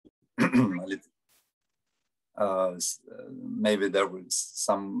maybe there will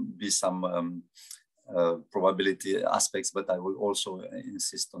be some probability aspects, but I will also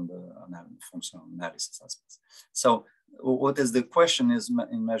insist on the functional analysis aspects. So what is the question is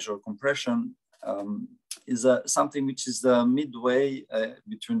in measure compression is something which is the midway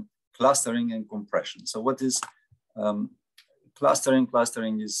between clustering and compression. So what is clustering?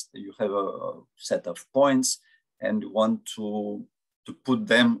 Clustering is you have a set of points and you want to put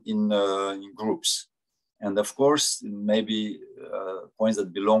them in groups. And of course, maybe points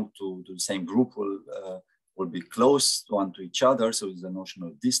that belong to the same group will be close one to each other. So it's a notion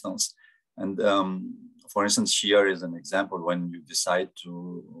of distance. And for instance, here is an example when you decide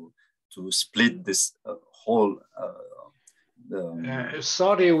to split this whole.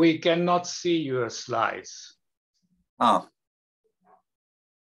 Sorry, we cannot see your slides. Ah,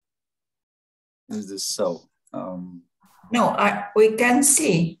 is this so? No, we can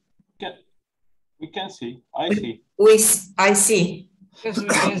see. We can see. I see. I see. Yes, we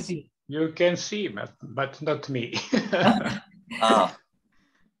can see. You can see, but not me. I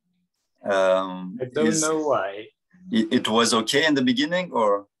don't know why. It was okay in the beginning,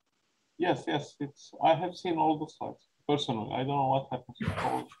 or? Yes, yes. I have seen all the slides personally. I don't know what happens.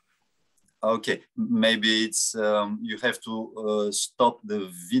 Okay, maybe it's you have to stop the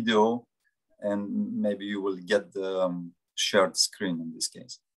video, and maybe you will get the shared screen in this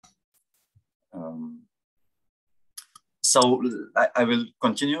case. So I will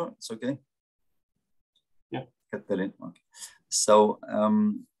continue. It's okay. Yeah. Okay. So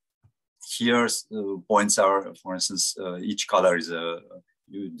here's points are, for instance, each color is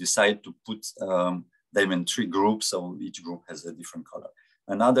you decide to put them in 3 groups, so each group has a different color.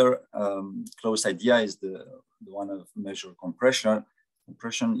 Another close idea is the one of measure compression.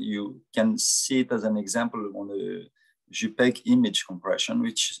 Compression, you can see it as an example on the JPEG image compression,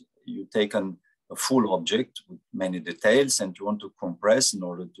 which you take a full object with many details and you want to compress in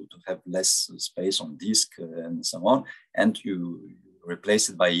order to have less space on disk and so on. And you replace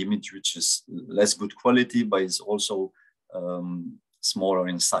it by image which is less good quality, but is also smaller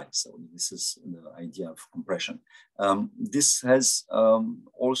in size. So this is the idea of compression. This has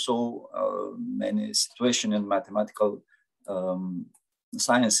also many situations in mathematical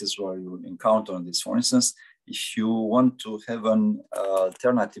sciences where you encounter this. For instance, if you want to have an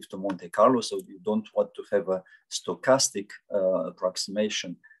alternative to Monte Carlo, so you don't want to have a stochastic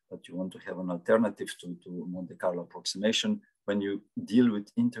approximation, but you want to have an alternative to Monte Carlo approximation when you deal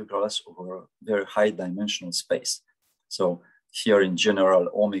with integrals over a very high dimensional space. So here in general,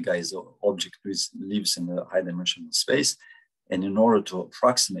 omega is an object which lives in a high dimensional space. And in order to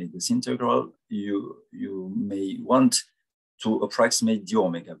approximate this integral, you may want to approximate the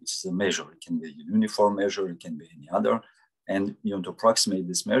omega, which is a measure. It can be a uniform measure, it can be any other. And you want to approximate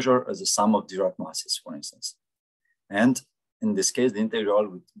this measure as a sum of Dirac masses, for instance. And in this case, the integral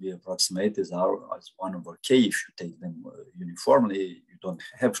would be approximated as 1 over k. If you take them uniformly, you don't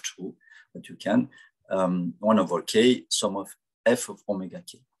have to, but you can. 1 over k, sum of f of omega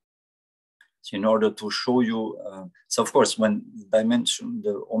k. So in order to show you, so of course, when dimension,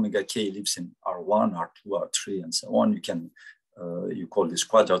 the omega k lives in R1, R2, R3, and so on, you can, you call this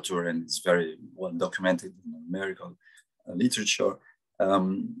quadrature, and it's very well documented in numerical literature.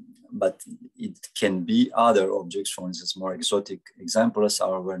 But it can be other objects. For instance, more exotic examples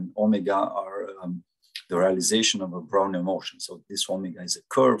are when omega are the realization of a Brownian motion. So this omega is a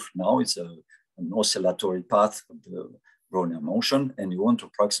curve now, it's an oscillatory path of the Brownian motion, and you want to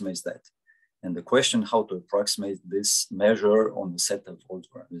approximate that. And the question how to approximate this measure on the set of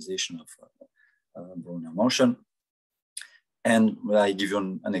organization of Brownian motion. And I give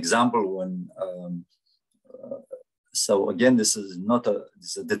you an example when, so again, this is not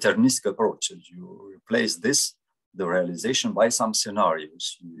this is a deterministic approach. You replace this, the realization, by some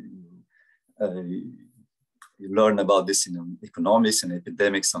scenarios. You learn about this in economics and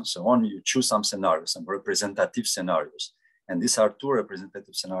epidemics and so on. You choose some scenarios, some representative scenarios. And these are 2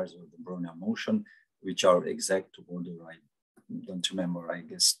 representative scenarios of the Brownian motion, which are exact to order, I don't remember, I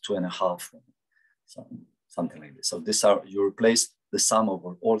guess 2.5, something like this. So these are, you replace the sum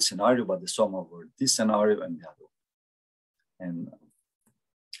over all scenario, but the sum over this scenario and the other. And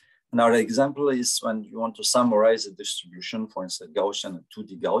another example is when you want to summarize a distribution, for instance, Gaussian and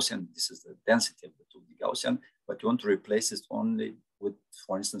 2D Gaussian, this is the density of the 2D Gaussian, but you want to replace it only with,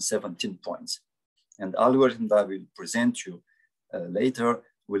 for instance, 17 points. And the algorithm that I will present you later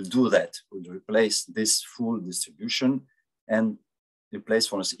will do that. Will replace this full distribution and replace,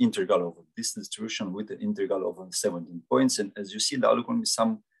 for instance, integral over this distribution with the integral over 17 points. And as you see, the algorithm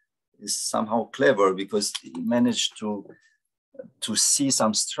is somehow clever because it managed to to see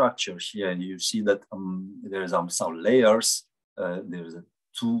some structure here. You see that there is some layers. There's a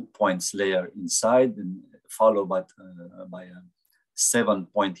 2 points layer inside, and followed by a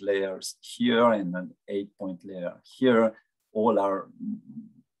 7-point layers here and an 8-point layer here. All are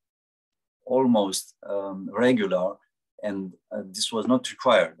almost regular, and this was not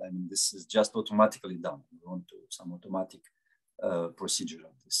required. I mean, this is just automatically done. We want to some automatic procedure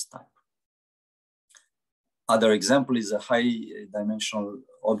of this type. Other example is a high dimensional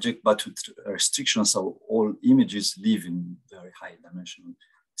object, but with restrictions, so all images live in very high dimensional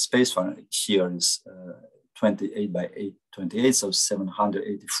space. Here is 28 by 828, so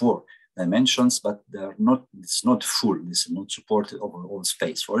 784 dimensions, but they are not, it's not full. This is not supported over all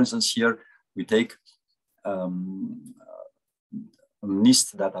space. For instance, here we take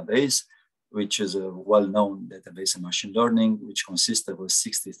NIST database, which is a well-known database in machine learning, which consists of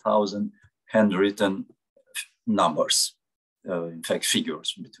 60,000 handwritten numbers, in fact,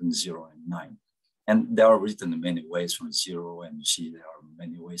 figures between 0 and 9. And they are written in many ways from 0, and you see there are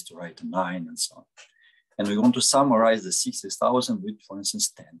many ways to write a 9 and so on. And we want to summarize the 60,000 with, for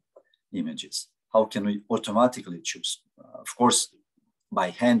instance, 10 images. How can we automatically choose? Of course, by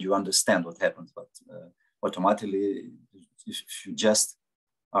hand, you understand what happens, but automatically, if you just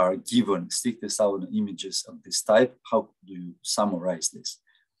are given 60,000 images of this type, how do you summarize this?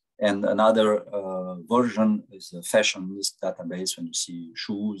 And another version is a fashion list database when you see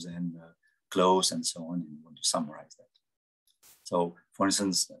shoes and clothes and so on, and you want to summarize that. So, for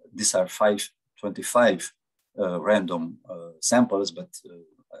instance, these are 525 random samples, but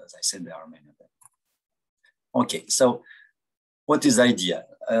as I said, there are many of them. Okay, so what is the idea?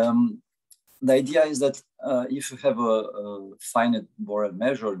 The idea is that if you have a finite Borel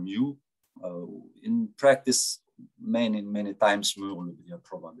measure, mu, in practice, many times mu will be a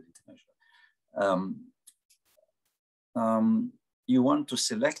probability measure. You want to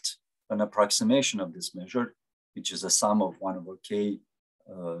select an approximation of this measure, which is a sum of 1 over k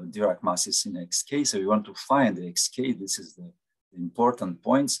Dirac masses in xk. So you want to find the xk. This is the important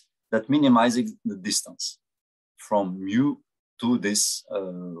points that minimizing the distance from mu to this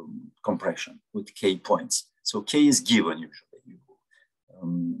compression with k points. So k is given usually.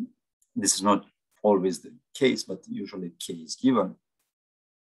 This is not always the case, but usually k is given.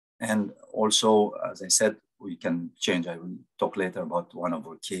 And also, as I said, we can change. I will talk later about 1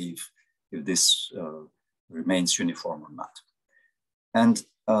 over k if this remains uniform or not. And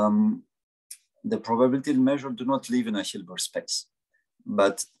the probability measure do not live in a Hilbert space,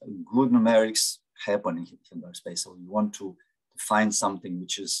 but good numerics happen in Hilbert space. So you want to find something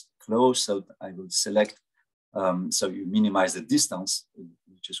which is close. So I will select, so you minimize the distance,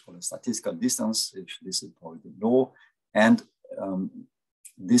 which is called a statistical distance, if this is probably low. And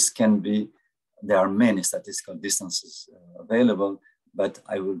this can be, there are many statistical distances available, but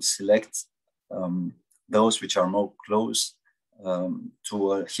I will select those which are more close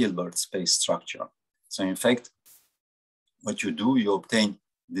to a Hilbert space structure. So in fact, what you do, you obtain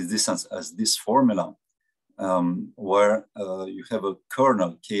this distance as this formula, where you have a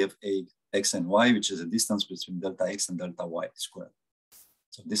kernel k of a x and y, which is a distance between delta x and delta y squared.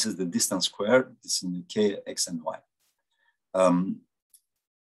 So this is the distance squared, this is the k, x, and y.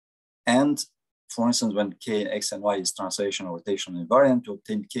 And for instance, when k, x, and y is translation or rotational invariant, you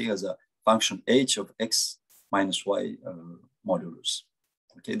obtain k as a function h of x minus y modulus.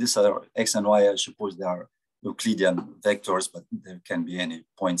 Okay, these are x and y, I suppose they are Euclidean vectors, but there can be any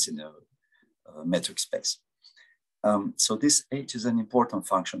points in the metric space. So this h is an important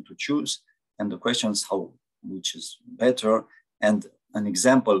function to choose. And the question is which is better. And an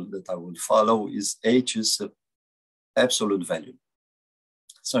example that I will follow is h is the absolute value.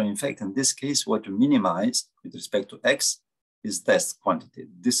 So in fact, in this case, what you minimize with respect to x is test quantity.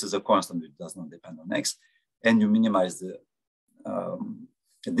 This is a constant which does not depend on x. And you minimize the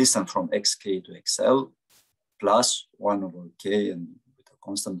distance from xk to xl plus 1 over k, and with a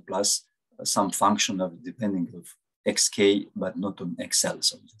constant plus some function of depending of xk, but not on xl,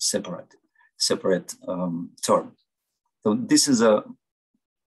 so separate term. So this is a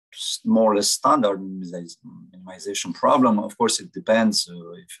more or less standard minimization problem. Of course, it depends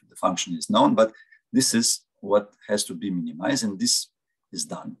if the function is known, but this is what has to be minimized, and this is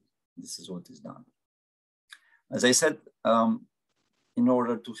done. This is what is done. As I said, in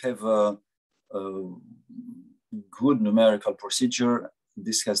order to have a good numerical procedure,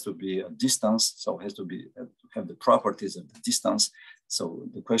 this has to be a distance, so it has to be have the properties of the distance. So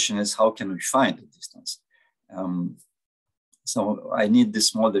the question is, how can we find the distance? So I need this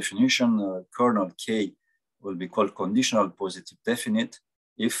small definition. Kernel K will be called conditional positive definite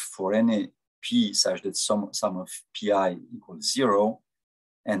if for any P such that sum of Pi equals 0,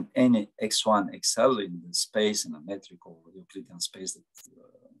 and any x1, xl in the space, in a metric or Euclidean space that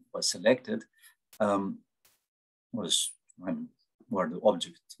was selected, was where the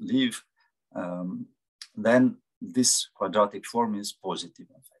object live, then this quadratic form is positive,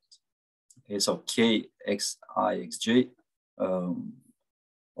 in fact. Okay, so k x I x j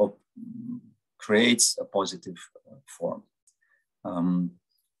creates a positive form.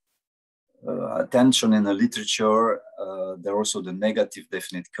 Attention in the literature, there are also the negative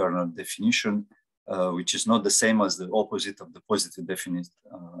definite kernel definition, which is not the same as the opposite of the positive definite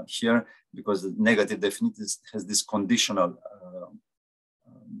here, because the negative definite has this conditional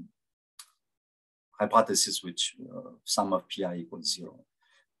hypothesis, which sum of Pi equals 0.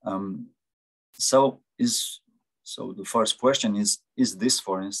 So the first question is this,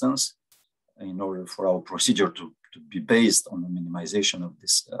 for instance, in order for our procedure to be based on the minimization of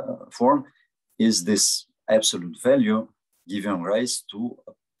this form, is this absolute value giving rise to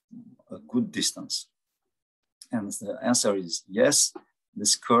a good distance? And the answer is yes.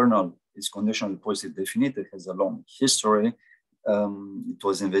 This kernel is conditionally positive definite. It has a long history. It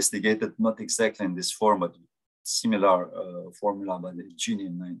was investigated not exactly in this form, but similar formula by the Gini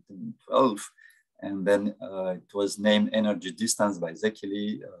in 1912. And then it was named energy distance by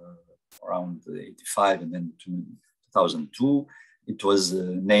Zekeli around 85, and then 2002. It was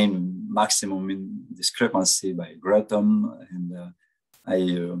named maximum in discrepancy by Gretton, and I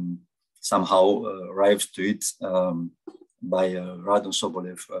somehow arrived to it by a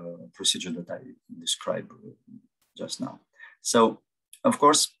Radon-Sobolev procedure that I described just now. So, of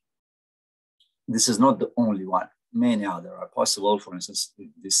course, this is not the only one. Many other are possible. For instance,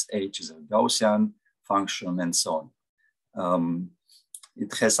 this H is a Gaussian function and so on.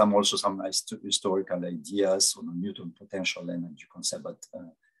 It has also some historical ideas on the Newton potential energy concept, but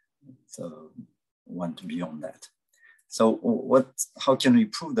went beyond that. So how can we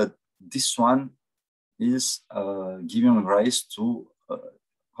prove that this one is giving rise to,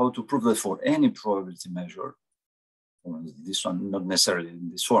 how to prove that for any probability measure, or this one, not necessarily in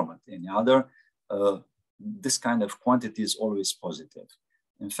this form, but any other, this kind of quantity is always positive.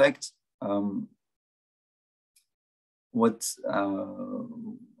 In fact,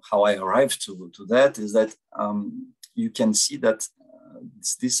 how I arrived to that is that you can see that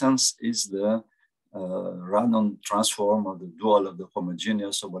this distance is the Radon transform of the dual of the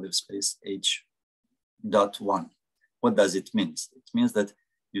homogeneous Sobolev space H.1. What does it mean? It means that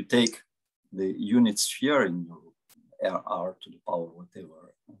you take the unit sphere in your R to the power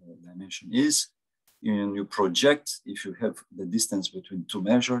whatever dimension is, and you project, if you have the distance between two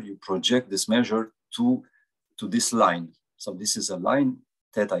measures, you project this measure to this line. So this is a line,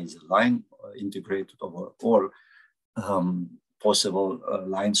 theta is a line integrated over all possible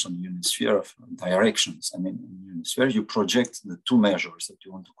lines on the unit sphere of directions. I mean, in unit sphere, you project the two measures that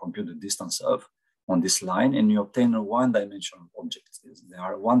you want to compute the distance of on this line, and you obtain a one-dimensional object. They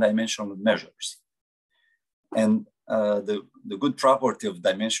are one-dimensional measures. And the good property of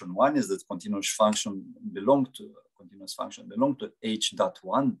dimension one is that continuous function belong to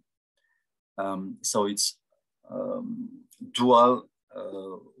H.1. So its dual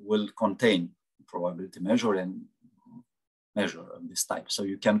will contain probability measure and measure of this type. So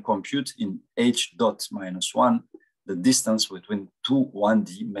you can compute in H.-1 the distance between two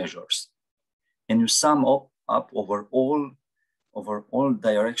 1D measures, and you sum up over all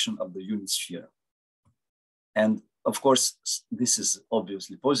direction of the unit sphere. And of course, this is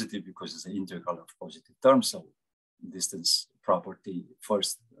obviously positive because it's an integral of positive terms. So distance property,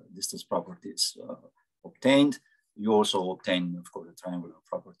 first distance property is obtained. You also obtain, of course, the triangular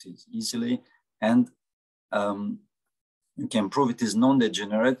properties easily. And you can prove it is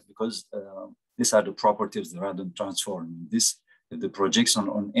non-degenerate because these are the properties of the Radon transform. If the projection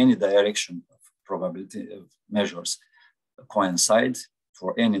on any direction of probability of measures coincide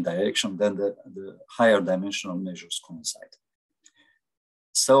for any direction, then the higher dimensional measures coincide.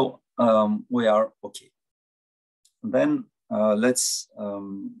 So we are okay. Then let's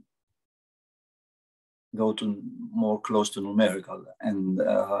go to more close to numerical. And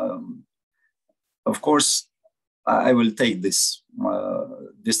of course, I will take this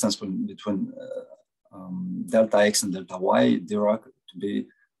distance between delta x and delta y Dirac to be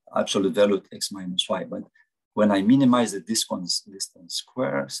absolute value x minus y. But when I minimize the distance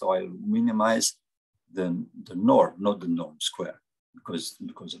square, so I'll minimize the norm, not the norm square, because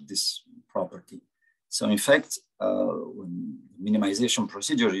of this property. So in fact, when minimization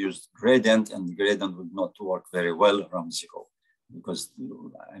procedure used gradient, and the gradient would not work very well around zero, because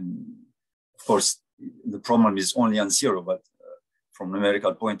of course the problem is only on zero, but from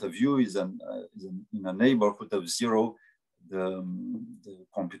numerical point of view, is in a neighborhood of 0, the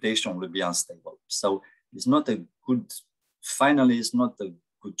computation will be unstable. So it's not a good, finally, it's not a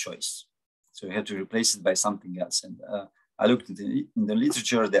good choice. So you have to replace it by something else. And I looked in the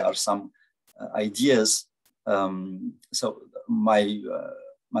literature, there are some ideas. So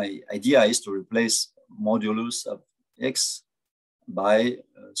my idea is to replace modulus of x by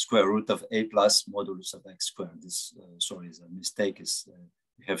square root of a plus modulus of x squared. This, sorry, is a mistake. Is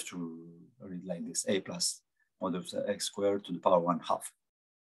you have to read like this: a plus modulus of x squared to the power 1/2.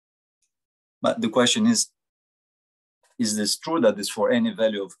 But the question is this true that is for any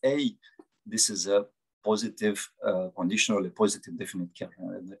value of a, this is a positive conditional, a positive definite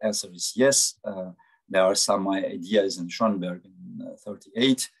kernel? And the answer is yes. There are some ideas in Schoenberg in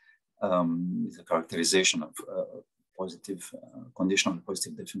 38, is a characterization of positive conditional,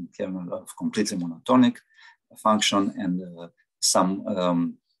 positive definite kernel of completely monotonic function, and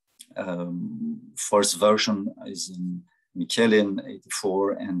some first version is in Micheli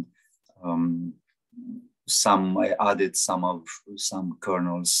 84, and I added some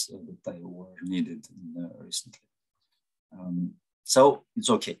kernels that were needed recently. So it's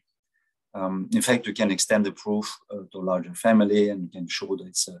okay. In fact, we can extend the proof to a larger family, and we can show that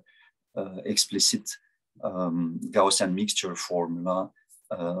it's an explicit Gaussian mixture formula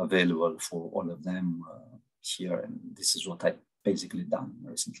available for all of them here. And this is what I basically done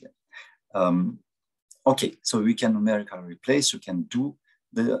recently. Okay, so we can numerically replace, we can do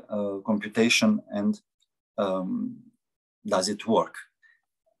the computation, and does it work?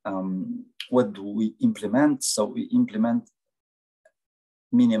 What do we implement? So we implement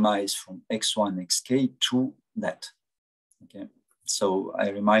minimize from x1, xk to that. Okay, so I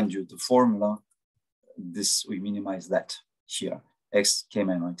remind you the formula. This we minimize that here, xk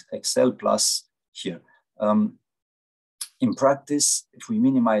minus xl plus here. In practice, if we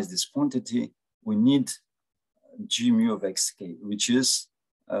minimize this quantity, we need g mu of xk, which is,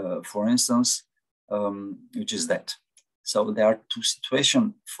 for instance, which is that. So there are two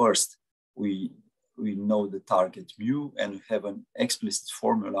situations. First, we know the target mu, and we have an explicit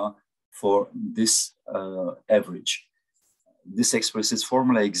formula for this average. This explicit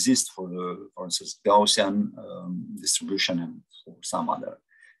formula exists for the, for instance, Gaussian distribution and for some other.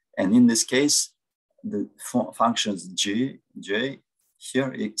 And in this case, the functions j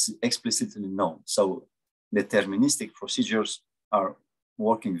here is explicitly known. So deterministic procedures are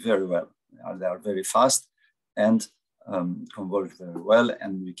working very well. They are very fast and converge very well,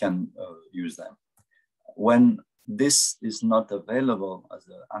 and we can use them. When this is not available as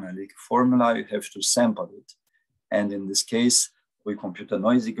an analytic formula, you have to sample it. And in this case, we compute a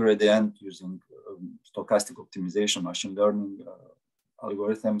noisy gradient using stochastic optimization, machine learning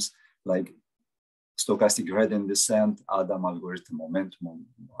algorithms like stochastic gradient descent, Adam algorithm, momentum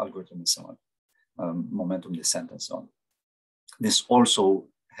algorithm, and so on, momentum descent, and so on. This also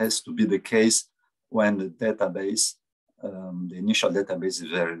has to be the case when the database, the initial database is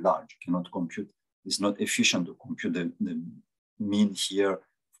very large, cannot compute. It's not efficient to compute the mean here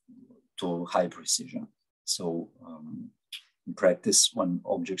to high precision. So in practice, when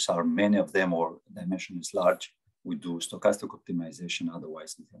objects are many of them or dimension is large, we do stochastic optimization,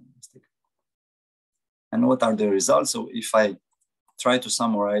 otherwise deterministic. And what are the results? So if I try to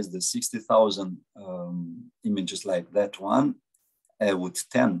summarize the 60,000 images like that one with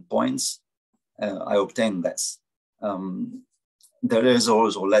 10 points, I obtain this. There is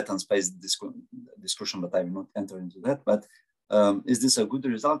also latent space discussion, but I will not enter into that. But is this a good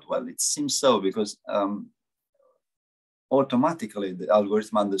result? Well, it seems so, because automatically the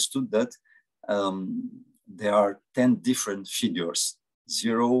algorithm understood that there are 10 different figures: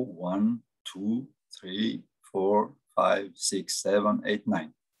 0, 1, 2, 3, 4, 5, 6, 7, 8,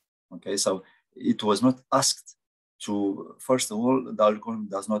 9. Okay, so it was not asked to, first of all, the algorithm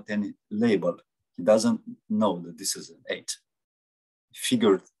does not any label. He doesn't know that this is an 8.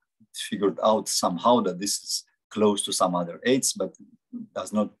 Figured out somehow that this is close to some other 8s, but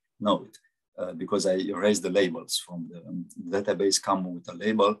does not know it because I erased the labels from the database. Come with a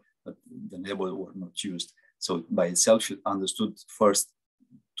label, but the label were not used. So by itself, it understood first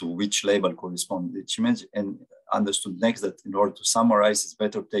to which label corresponds each image, and understood next that in order to summarize, it's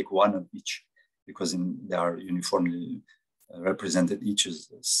better to take one of each, because they are uniformly represented. Each is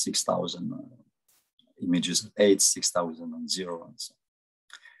 6,000 images of 8, 6,000 on 0, and so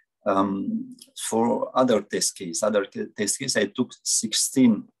on. For other test case, I took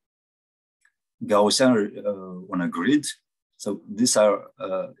 16 Gaussian on a grid. So these are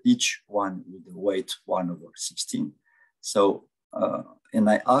each one with the weight 1/16. So, and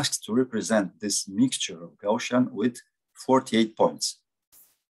I asked to represent this mixture of Gaussian with 48 points.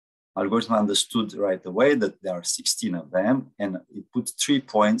 Algorithm understood right away that there are 16 of them, and it put 3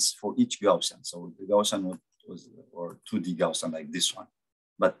 points for each Gaussian. So the Gaussian was or 2D Gaussian like this one,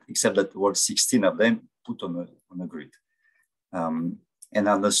 but except that there were 16 of them put on a grid, and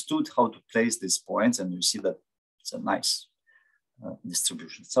understood how to place these points. And you see that it's a nice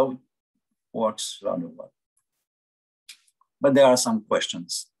distribution. So it works rather well. But there are some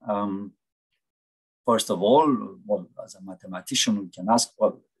questions. First of all, well, as a mathematician, we can ask,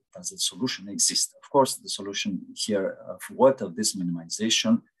 well, does the solution exist? Of course, the solution here of what of this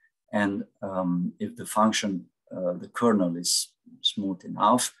minimization, and if the function, the kernel is smooth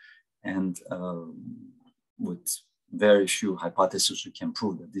enough, and with very few hypotheses, we can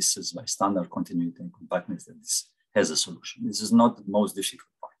prove that this is by standard continuity and compactness that this has a solution. This is not the most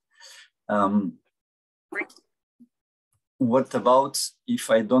difficult part. What about if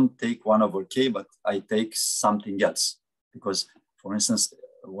I don't take 1/k, but I take something else? Because, for instance,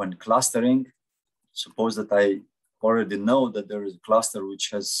 when clustering, suppose that I already know that there is a cluster which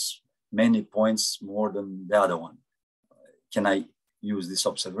has many points more than the other one. Can I use this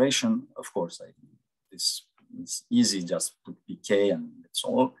observation? Of course, it's easy, just put pk and that's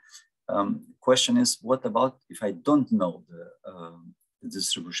all. The question is, what about if I don't know the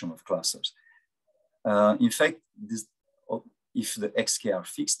distribution of clusters? In fact, if the xk are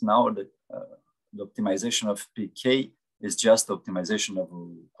fixed now, the optimization of pk is just optimization of a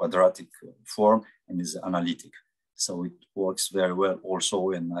quadratic form and is analytic. So it works very well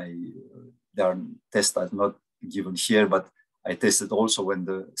also. And there are tests are not given here, but I tested also when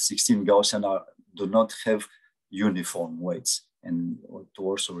the 16 Gaussian do not have uniform weights, and to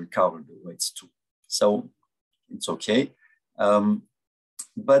also recover the weights too. So it's okay.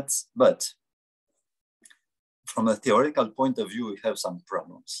 But from a theoretical point of view, we have some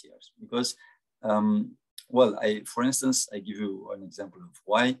problems here because, well, for instance, I give you an example of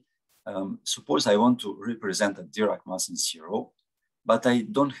why. Suppose I want to represent a Dirac mass in 0, but I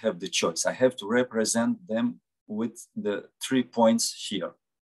don't have the choice. I have to represent them with the 3 points here.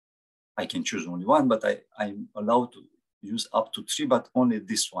 I can choose only one, but I'm allowed to use up to 3, but only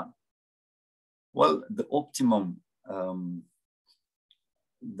this one. Well, the optimum,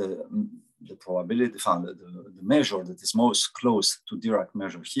 the probability found, the measure that is most close to Dirac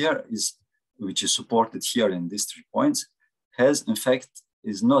measure here is, which is supported here in these 3 points, has in fact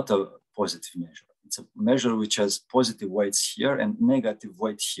is not a positive measure. It's a measure which has positive weights here and negative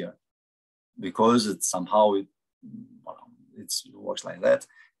weight here, because it somehow it works like that.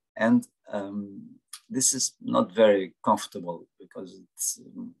 And this is not very comfortable because it's,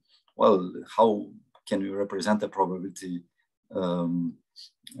 well, how can you represent a probability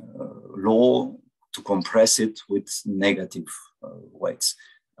law to compress it with negative weights?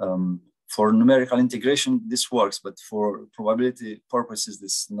 For numerical integration, this works, but for probability purposes,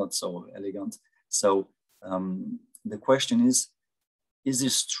 this is not so elegant. So the question is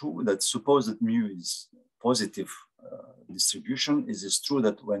this true that suppose that mu is positive distribution? Is it true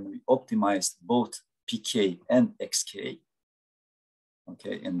that when we optimize both pk and xk,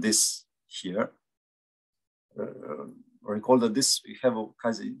 okay, and this here, recall that this we have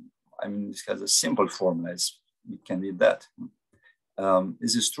this has a simple formula. We can read that.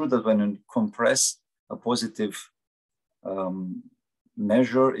 Is it true that when you compress a positive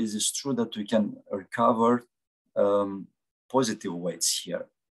measure, is it true that we can recover positive weights here?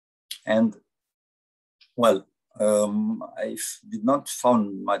 And well, I did not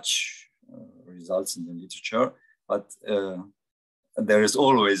find much results in the literature, but there is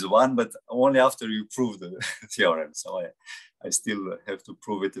always one, but only after you prove the theorem. So I still have to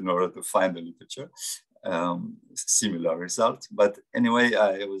prove it in order to find the literature. Similar result, but anyway,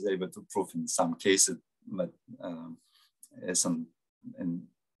 I was able to prove in some cases, but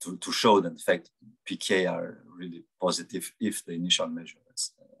to show that in fact pk are really positive if the initial measure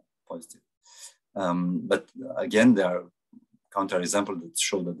is positive. But again, there are counterexamples that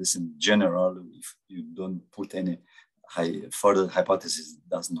show that this in general, if you don't put any further hypothesis, it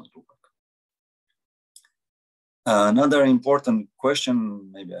does not work. Another important question,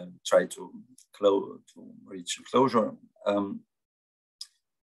 maybe I'll try to reach closure.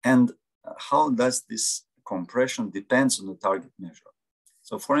 And how does this compression depends on the target measure?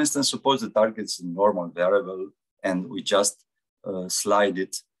 So for instance, suppose the target is a normal variable and we just slide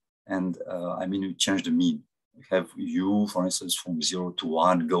it, and we change the mean. We have u, for instance, from 0 to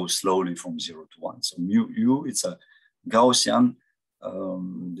 1, go slowly from 0 to 1. So u, it's a Gaussian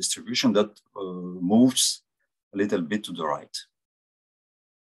distribution that moves a little bit to the right,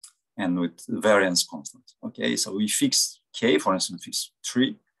 and with variance constant. Okay, so we fix k, for instance, fix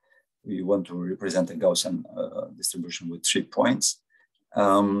 3, we want to represent a Gaussian distribution with 3 points.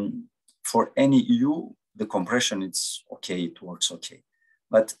 For any U, the compression, it's okay, it works okay.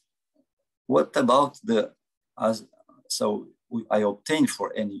 But what about I obtain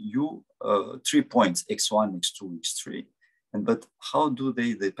for any U 3 points, x1, x2, x3, but how do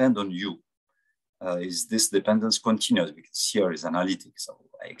they depend on U? Is this dependence continuous? Because here is analytic, so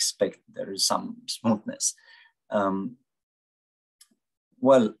I expect there is some smoothness.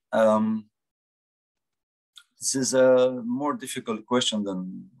 This is a more difficult question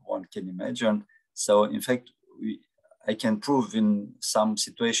than one can imagine. So in fact, I can prove in some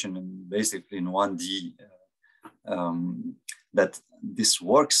situation, basically in 1D, that this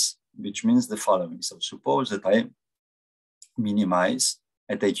works, which means the following. So suppose that I minimize,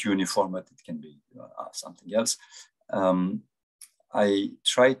 I take uniform, but it can be something else. I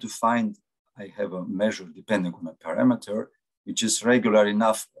try to find, I have a measure depending on a parameter, which is regular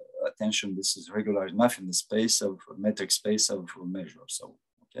enough. Attention, this is regular enough in the space of metric space of measure. So,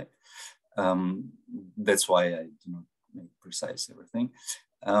 okay. That's why I do not make precise everything.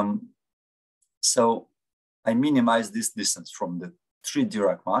 So I minimize this distance from the 3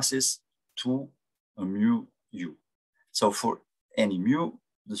 Dirac masses to a mu U. So for any mu,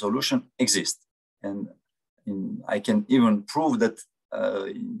 the solution exists. And I can even prove that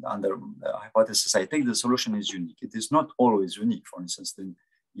under the hypothesis I take, the solution is unique. It is not always unique. For instance,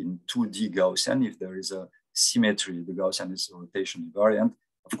 in 2D Gaussian, if there is a symmetry, the Gaussian is a rotation invariant.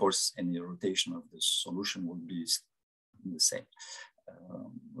 Of course, any rotation of the solution would be the same,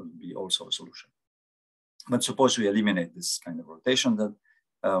 would be also a solution. But suppose we eliminate this kind of rotation, that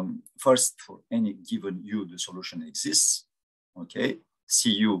first, for any given U, the solution exists, okay?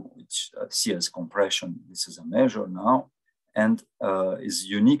 Cu, which C as compression, this is a measure now, and is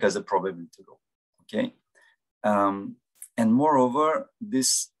unique as a probability law, okay? And moreover,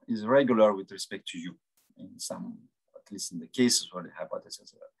 this is regular with respect to U in some, at least in the cases where the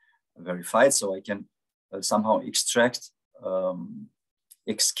hypotheses are verified. So I can somehow extract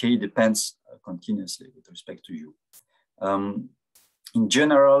xk depends continuously with respect to U. In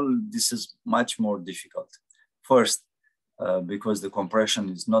general, this is much more difficult. First, because the compression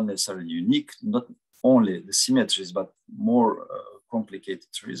is not necessarily unique, not only the symmetries, but more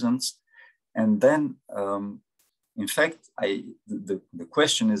complicated reasons. And then, in fact, the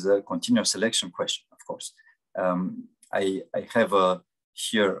question is a continuous selection question, of course. I have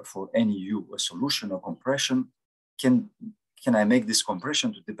here for any U a solution or compression. Can I make this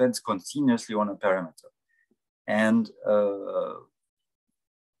compression to depend continuously on a parameter? And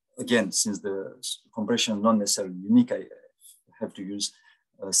again, since the compression is not necessarily unique, I have to use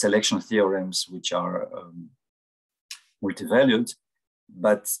selection theorems which are multivalued.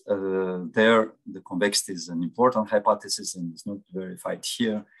 But there, the convexity is an important hypothesis and it's not verified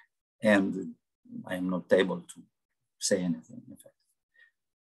here. And I'm not able to say anything, in fact.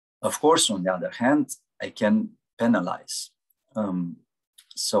 Of course, on the other hand, I can penalize.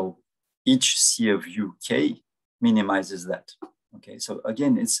 So each C of UK minimizes that. Okay, so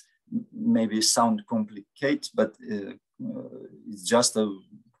again, it's maybe sound complicated, but it's just the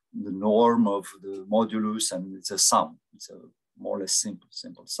norm of the modulus and it's a sum. It's a more or less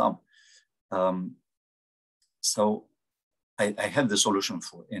simple sum. So I have the solution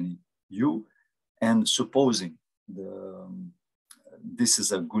for any U, and supposing this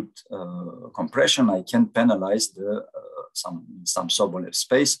is a good compression, I can penalize some Sobolev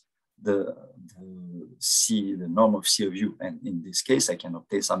space, the norm of C of U, and in this case, I can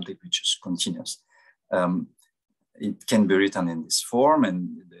obtain something which is continuous. It can be written in this form,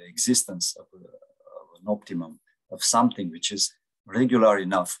 and the existence of an optimum of something which is regular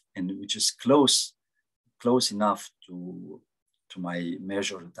enough and which is close enough to my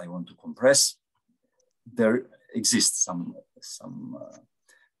measure that I want to compress, there exists some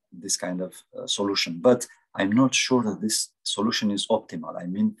this kind of solution. But I'm not sure that this solution is optimal. I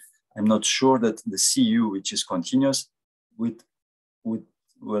mean, I'm not sure that the Cu, which is continuous, will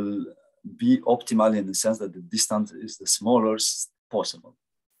be optimal in the sense that the distance is the smallest possible.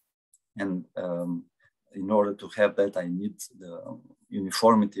 And in order to have that, I need the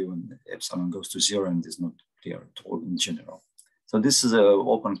uniformity when epsilon goes to 0 and is not clear at all in general. So this is an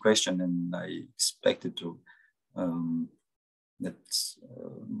open question, and I expected to that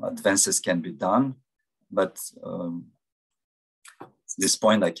advances can be done, but at this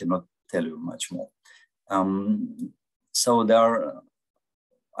point I cannot tell you much more. So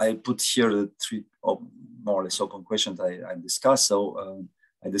I put here the 3 more or less open questions I discussed. So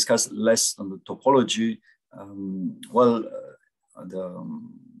I discussed less on the topology.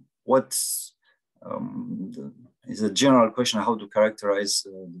 is a general question how to characterize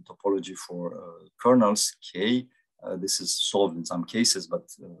the topology for kernels K. This is solved in some cases, but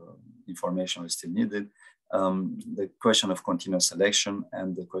information is still needed. The question of continuous selection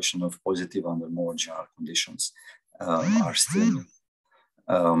and the question of positive under more general conditions are still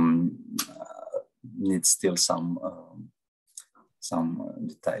need still some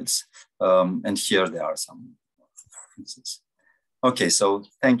details. And here there are some references. Okay, so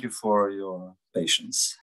thank you for your patience.